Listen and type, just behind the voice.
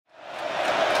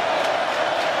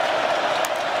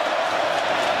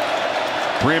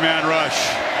Three-man rush.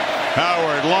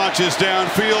 Howard launches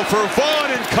downfield for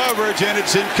Vaughn in coverage, and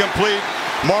it's incomplete.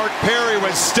 Mark Perry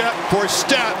was step for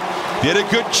step. Did a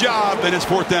good job, and it's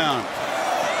fourth down.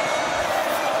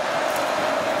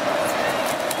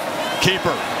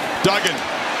 Keeper, Duggan.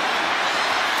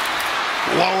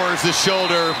 Lowers the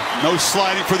shoulder. No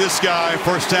sliding for this guy.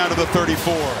 First down to the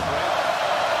 34.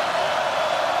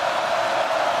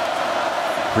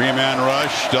 Three-man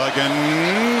rush.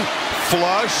 Duggan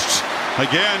flushed.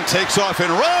 Again, takes off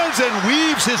and runs and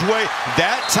weaves his way.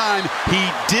 That time he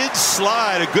did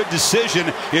slide. A good decision.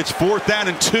 It's fourth down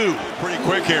and 2. Pretty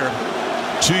quick here.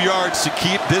 2 yards to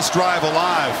keep this drive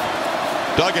alive.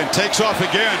 Duggan takes off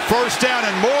again. First down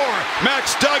and more.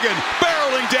 Max Duggan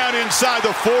barreling down inside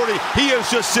the 40. He has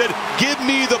just said, give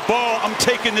me the ball. I'm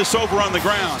taking this over on the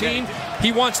ground.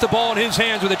 He wants the ball in his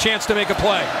hands with a chance to make a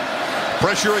play.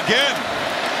 Pressure again.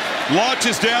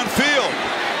 Launches downfield.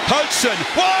 Hudson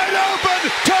wide open.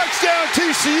 Touchdown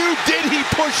TCU. Did he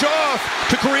push off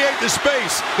to create the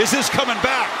space? Is this coming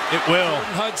back? It will.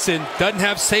 Hudson doesn't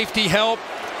have safety help.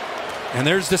 And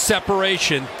there's the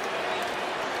separation.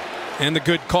 And the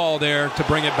good call there to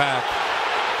bring it back.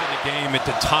 In the game at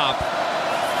the top.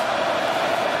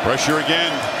 Pressure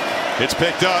again. It's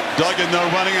picked up. Duggan, though,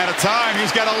 running out of time.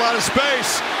 He's got a lot of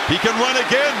space. He can run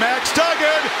again. Max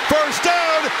Duggan. First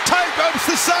down. Tight ups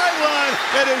the sideline.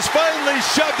 And is finally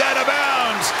shoved out of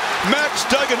bounds. Max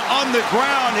Duggan on the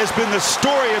ground has been the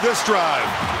story of this drive.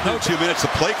 No 2 minutes.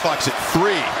 The play clock's at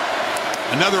 3.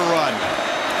 Another run.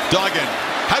 Duggan.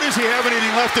 How does he have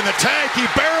anything left in the tank? He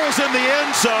barrels in the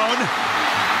end zone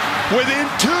within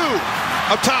 2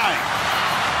 of tying.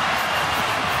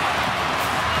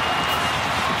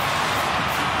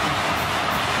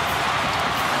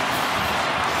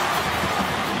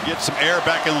 He gets some air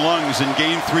back in lungs and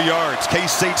gained 3 yards.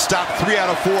 K-State stopped 3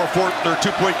 out of 4 for their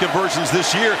 2-point conversions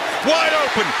this year. Wide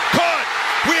open, caught.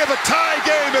 We have a tie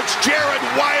game. It's Jared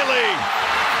Wiley.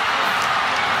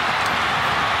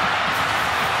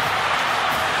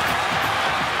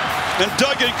 And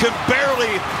Duggan can barely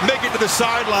make it to the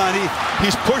sideline.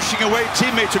 He's pushing away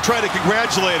teammates to try to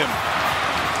congratulate him.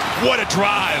 What a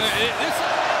drive.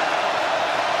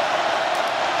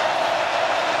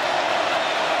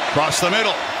 Across the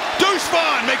middle. Deuce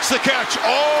Vaughn makes the catch.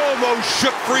 Almost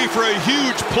shook free for a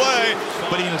huge play.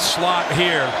 But in a slot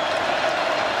here.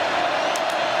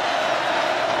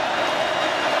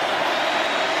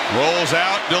 Rolls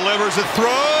out, delivers a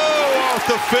throw. Off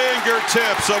the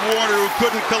fingertips of Warner, who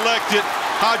couldn't collect it.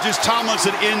 Hodges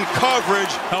Tomlinson in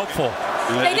coverage. Helpful.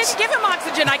 They didn't give him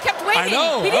oxygen. I kept waiting. I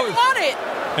know. He didn't want it.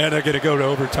 And they're going to go to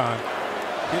overtime.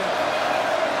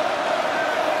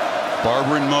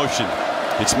 Barber in motion.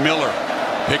 It's Miller.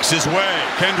 Picks his way.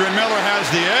 Kendron Miller has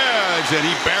the edge, and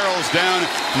he barrels down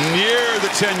near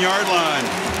the 10-yard line.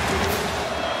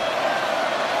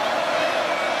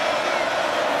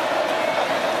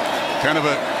 Kind of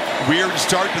a weird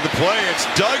start to the play. It's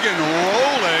Duggan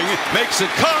rolling, makes a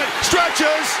cut,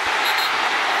 stretches.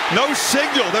 No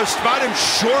signal. They'll spot him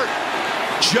short,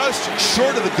 just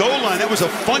short of the goal line. That was a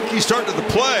funky start to the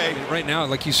play. Right now,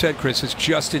 like you said, Chris, it's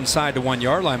just inside the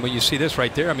 1-yard line. But you see this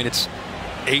right there. I mean, it's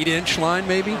 8-inch line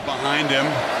maybe. Behind him.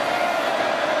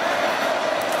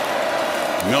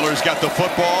 Miller's got the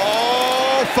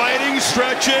football. Fighting,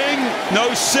 stretching.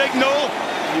 No signal.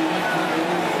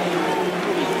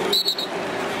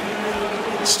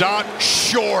 Stop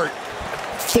short.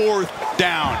 Fourth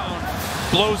down.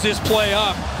 Blows this play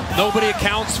up. Nobody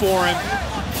accounts for him.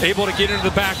 Able to get into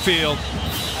the backfield.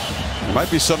 There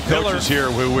might be some coaches here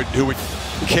who would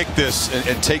kick this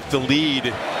and take the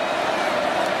lead.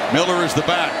 Miller is the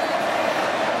back.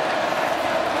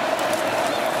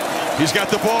 He's got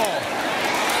the ball.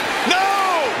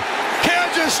 No!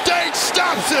 Kansas State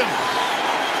stops him.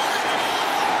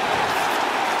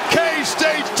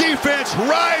 K-State's defense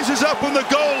rises up on the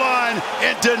goal line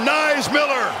and denies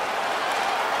Miller.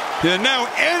 And now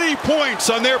any points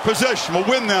on their possession will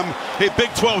win them a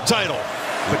Big 12 title.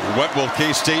 But what will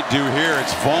K-State do here?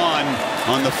 It's Vaughn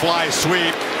on the fly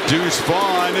sweep. Deuce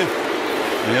Vaughn.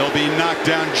 He'll be knocked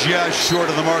down just short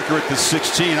of the marker at the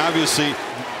 16. Obviously,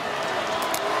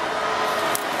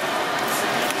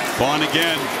 Vaughn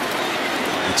again.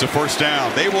 It's a first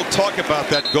down. They will talk about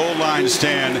that goal line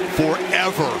stand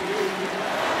forever.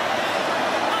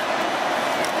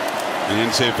 And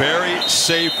it's a very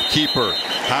safe keeper.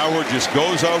 Howard just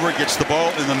goes over, gets the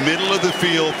ball in the middle of the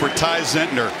field for Ty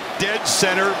Zentner. Dead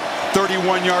center,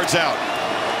 31 yards out.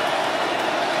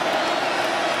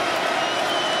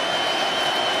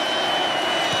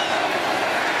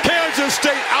 Kansas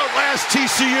State outlasts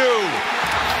TCU.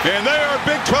 And they are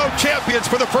Big 12 champions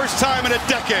for the first time in a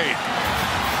decade.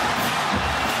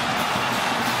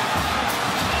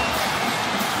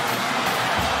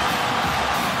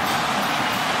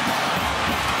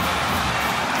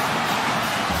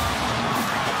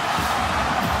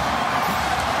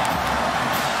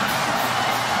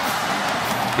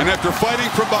 And after fighting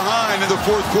from behind in the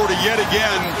fourth quarter yet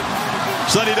again,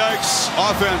 Sonny Dykes'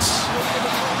 offense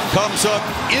comes up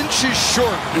inches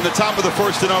short in the top of the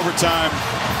first in overtime.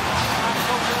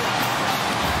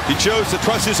 He chose to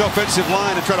trust his offensive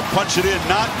line and try to punch it in,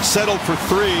 not settled for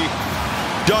three.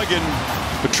 Duggan,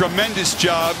 a tremendous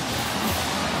job.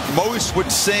 Most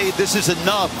would say this is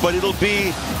enough, but it'll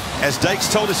be, as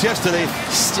Dykes told us yesterday,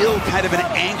 still kind of an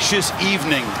anxious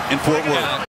evening in Fort Worth.